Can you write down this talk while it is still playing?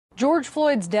George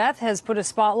Floyd's death has put a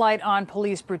spotlight on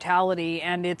police brutality,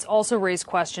 and it's also raised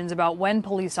questions about when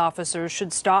police officers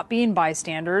should stop being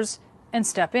bystanders and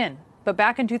step in. But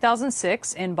back in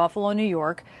 2006 in Buffalo, New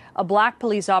York, a black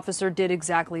police officer did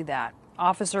exactly that.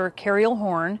 Officer Cariol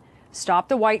Horne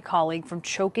stopped a white colleague from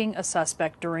choking a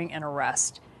suspect during an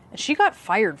arrest, and she got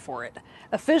fired for it.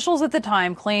 Officials at the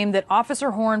time claimed that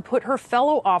Officer Horne put her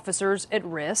fellow officers at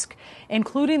risk,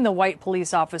 including the white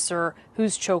police officer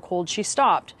whose chokehold she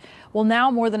stopped. Well, now,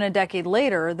 more than a decade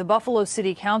later, the Buffalo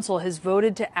City Council has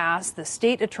voted to ask the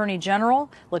state attorney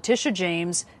general, Letitia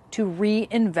James, to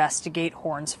reinvestigate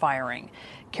Horne's firing.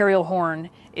 Cariol Horne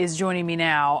is joining me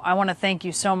now. I want to thank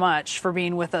you so much for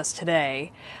being with us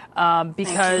today,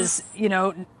 because, you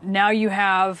know, now you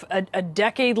have a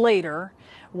decade later.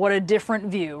 What a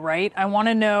different view, right? I want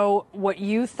to know what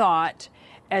you thought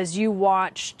as you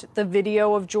watched the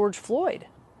video of George Floyd.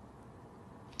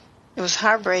 It was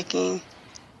heartbreaking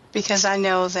because I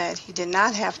know that he did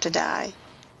not have to die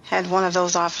had one of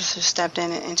those officers stepped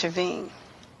in and intervened.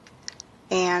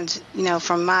 And, you know,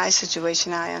 from my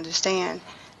situation, I understand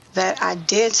that I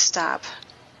did stop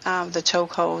the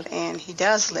chokehold and he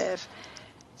does live.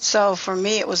 So for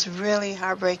me, it was really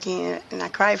heartbreaking, and I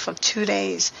cried for 2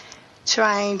 days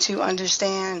trying to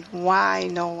understand why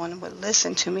no one would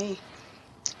listen to me.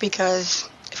 Because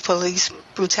if police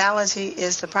brutality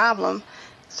is the problem,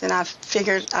 then I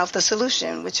figured out the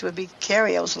solution, which would be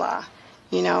Cariol's law.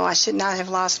 You know, I should not have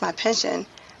lost my pension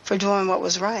for doing what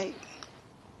was right.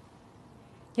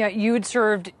 Yeah, you had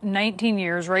served 19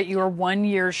 years, right? You were 1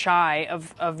 year shy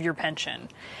of your pension.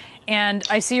 And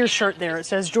I see your shirt there. It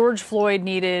says George Floyd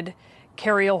needed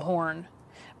Cariol Horne.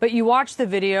 But you watched the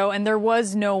video and there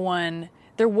was no one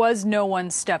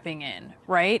stepping in,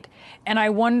 right? And I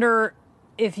wonder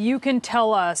if you can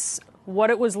tell us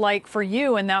what it was like for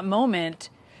you in that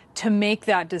moment to make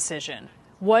that decision.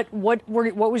 What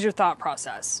was your thought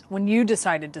process when you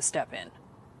decided to step in?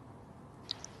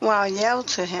 Well, I yelled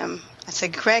to him. I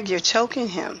said, "Greg, you're choking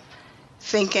him,"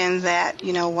 thinking that,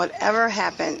 you know, whatever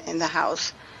happened in the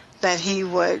house, that he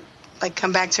would like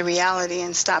come back to reality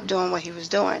and stop doing what he was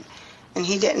doing. And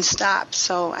he didn't stop.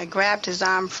 So I grabbed his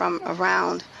arm from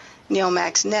around Neil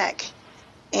Mack's neck.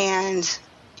 And,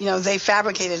 you know, they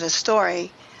fabricated a story.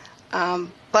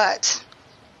 But,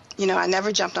 you know, I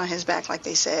never jumped on his back like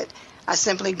they said. I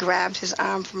simply grabbed his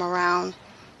arm from around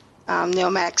Neil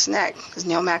Mack's neck because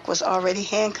Neil Mack was already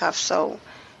handcuffed. So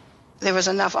there was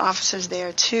enough officers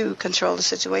there to control the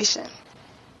situation.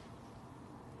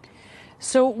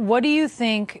 So what do you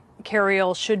think,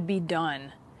 Cariol, should be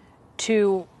done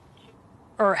to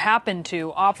or happen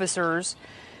to officers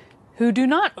who do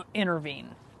not intervene?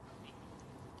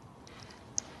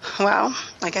 Well,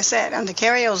 like I said, under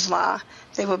Cariol's law,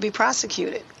 they would be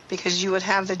prosecuted because you would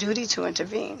have the duty to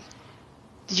intervene.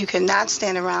 You cannot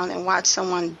stand around and watch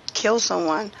someone kill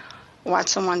someone, watch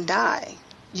someone die.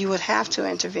 You would have to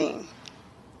intervene.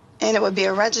 And it would be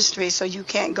a registry, so you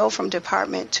can't go from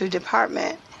department to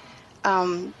department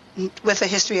with a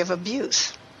history of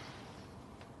abuse.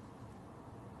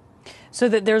 So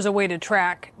that there's a way to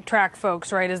track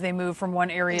folks, right, as they move from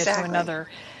one area Exactly. to another.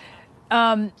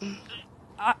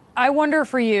 I wonder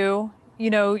for you, you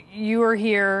know, you are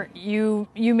here, you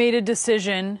made a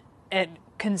decision at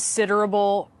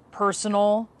considerable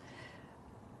personal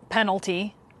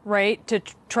penalty, right, to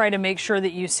try to make sure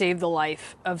that you save the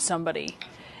life of somebody.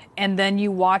 And then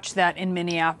you watch that in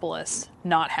Minneapolis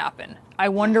not happen. I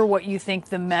wonder what you think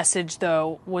the message,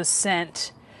 though, was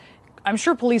sent. I'm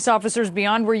sure police officers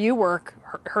beyond where you work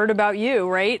heard about you,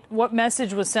 right? What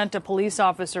message was sent to police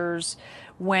officers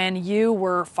when you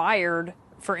were fired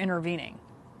for intervening?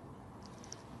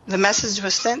 The message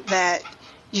was sent that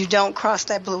you don't cross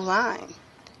that blue line.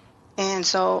 And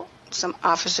so some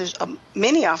officers,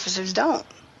 many officers don't.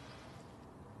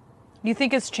 Do you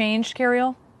think it's changed,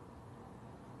 Cariol?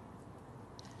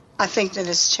 I think that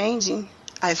it's changing.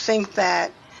 I think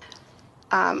that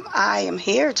I am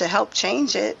here to help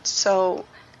change it. So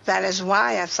that is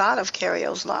why I thought of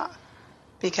Cariol's law,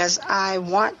 because I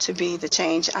want to be the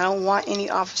change. I don't want any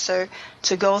officer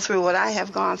to go through what I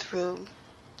have gone through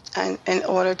in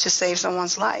order to save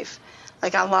someone's life.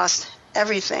 Like, I lost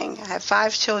everything. I have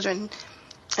 5 children,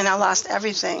 and I lost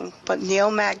everything. But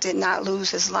Neil Mack did not lose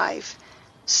his life.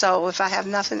 So if I have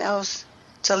nothing else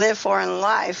to live for in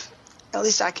life, at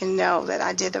least I can know that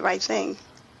I did the right thing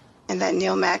and that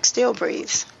Neil Mack still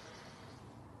breathes.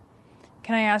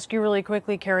 Can I ask you really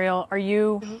quickly, Cariol, are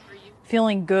you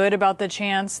feeling good about the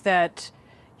chance that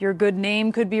your good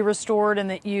name could be restored and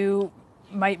that you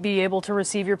might be able to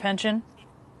receive your pension?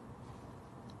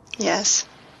 Yes.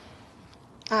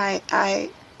 I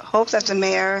hope that the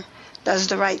mayor does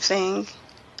the right thing.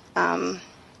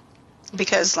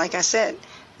 Because, like I said,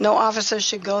 no officer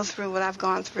should go through what I've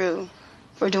gone through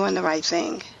for doing the right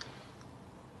thing.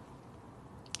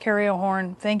 Carrie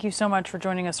O'Horn, thank you so much for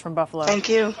joining us from Buffalo. Thank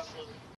you.